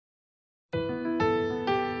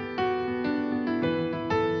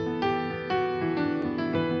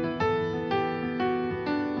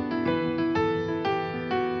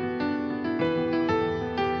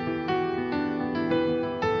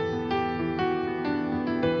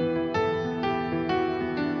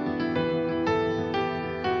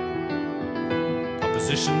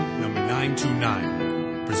Proposition number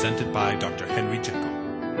 929, presented by Dr. Henry Jekyll.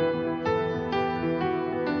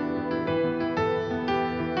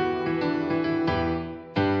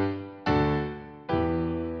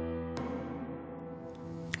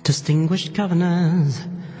 Distinguished governors,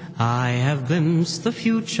 I have glimpsed the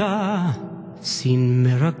future, seen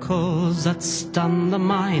miracles that stun the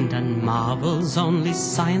mind, and marvels only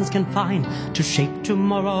science can find to shape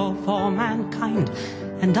tomorrow for mankind.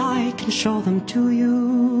 And I can show them to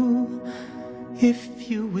you, if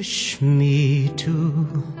you wish me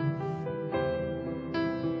to.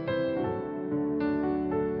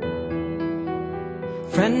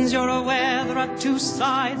 Friends, you're aware there are two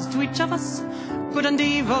sides to each of us, good and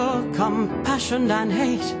evil, compassion and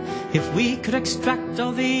hate. If we could extract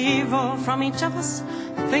all the evil from each of us,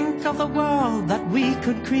 think of the world that we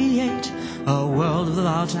could create. A world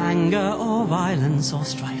without anger or violence or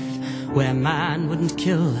strife, where man wouldn't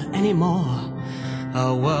kill anymore.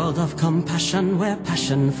 A world of compassion where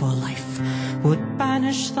passion for life would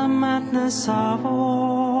banish the madness of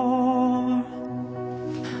war.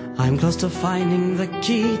 I'm close to finding the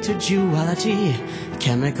key to duality,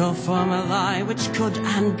 chemical formulae which could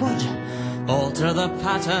and would alter the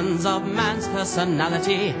patterns of man's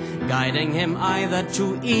personality, guiding him either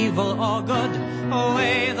to evil or good.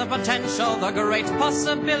 Away the potential, the great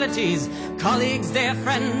possibilities. Colleagues, dear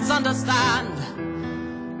friends, understand.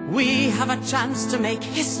 We have a chance to make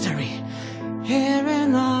history here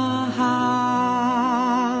in our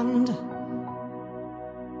hand.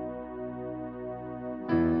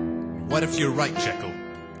 What if you're right, Jekyll,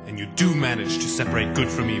 and you do manage to separate good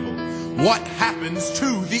from evil? What happens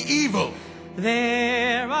to the evil?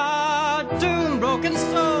 There are doom-broken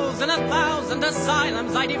souls in 1,000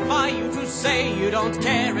 asylums. I defy you to say you don't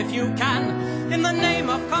care if you can. In the name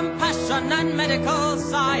of compassion and medical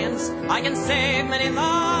science, I can save many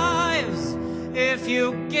lives if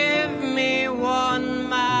you give me one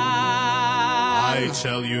man. I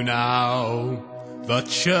tell you now, the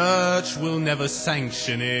church will never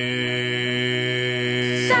sanction it.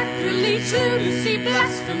 Sacrilege, lunacy,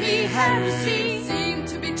 blasphemy, heresy seem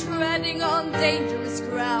to be treading on dangerous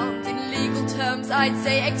ground. In legal terms, I'd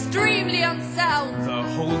say extremely unsound. The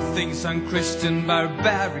whole thing's unchristian,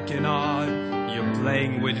 barbaric and odd. You're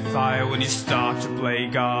playing with fire when you start to play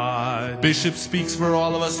God. Bishop speaks for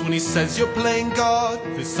all of us when he says you're playing God.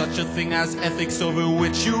 There's such a thing as ethics over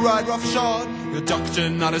which you ride roughshod. You're a doctor,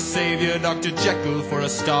 not a savior, Dr. Jekyll for a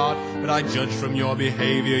start. But I judge from your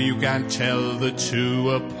behavior you can't tell the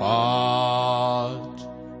two apart.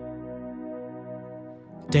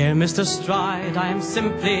 Dear Mr. Stride, I am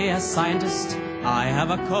simply a scientist. I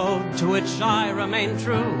have a code to which I remain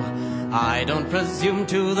true. I don't presume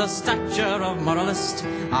to the stature of moralist.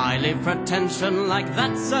 I leave pretension like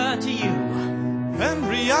that, sir, to you.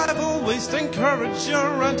 Henry, I've always encouraged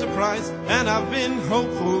your enterprise, and I've been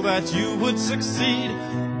hopeful that you would succeed.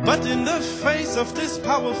 But in the face of these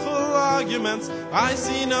powerful arguments, I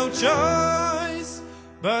see no choice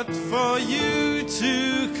but for you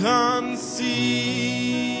to concede.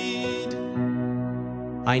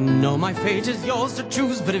 I know my fate is yours to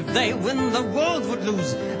choose, but if they win, the world would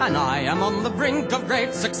lose, and I am on the brink of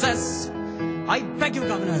great success. I beg you,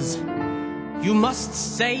 governors, you must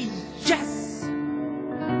say yes.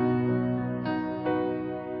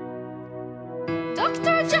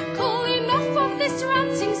 Dr. Jekyll, enough of this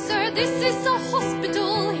ranting, sir. This is a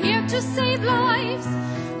hospital here to save lives.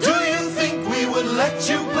 Do you think we would let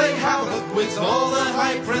you play havoc with all the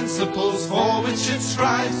high principles for which it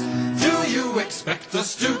strives? Do you expect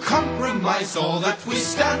us to compromise all that we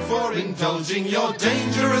stand for, indulging your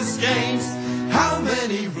dangerous games? How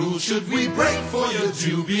many rules should we break for your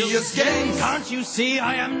dubious games? Can't you see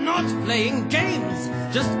I am not playing games?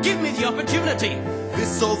 Just give me the opportunity.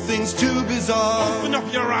 This whole thing's too bizarre. Open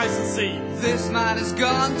up your eyes and see. This man has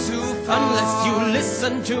gone too far. Unless you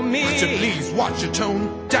listen to me. Would you please watch your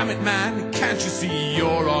tone? Damn it, man, can't you see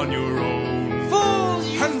you're on your own? Fools,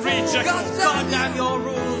 you Henry fools. Jekyll. Goddamn your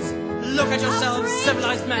rules. Look at yourselves,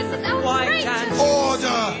 civilized men. Why can't you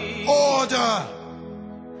Order! see? Order!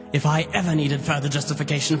 If I ever needed further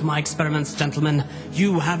justification for my experiments, gentlemen,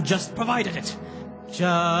 you have just provided it.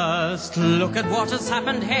 Just look at what has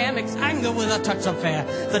happened here. Mix anger with a touch of fear.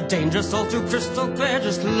 The danger's all too crystal clear.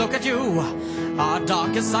 Just look at you. Our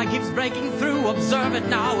darkest side keeps breaking through. Observe it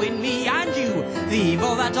now in me and you. The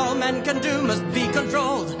evil that all men can do must be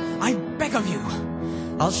controlled. I beg of you.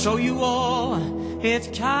 I'll show you all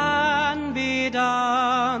it can be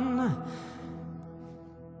done.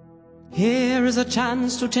 Here is a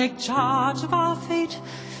chance to take charge of our fate.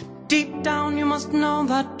 Deep down you must know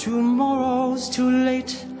that tomorrow's too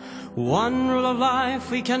late. One rule of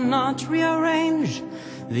life we cannot rearrange.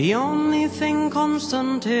 The only thing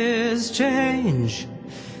constant is change.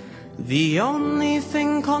 The only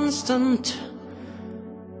thing constant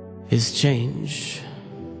is change.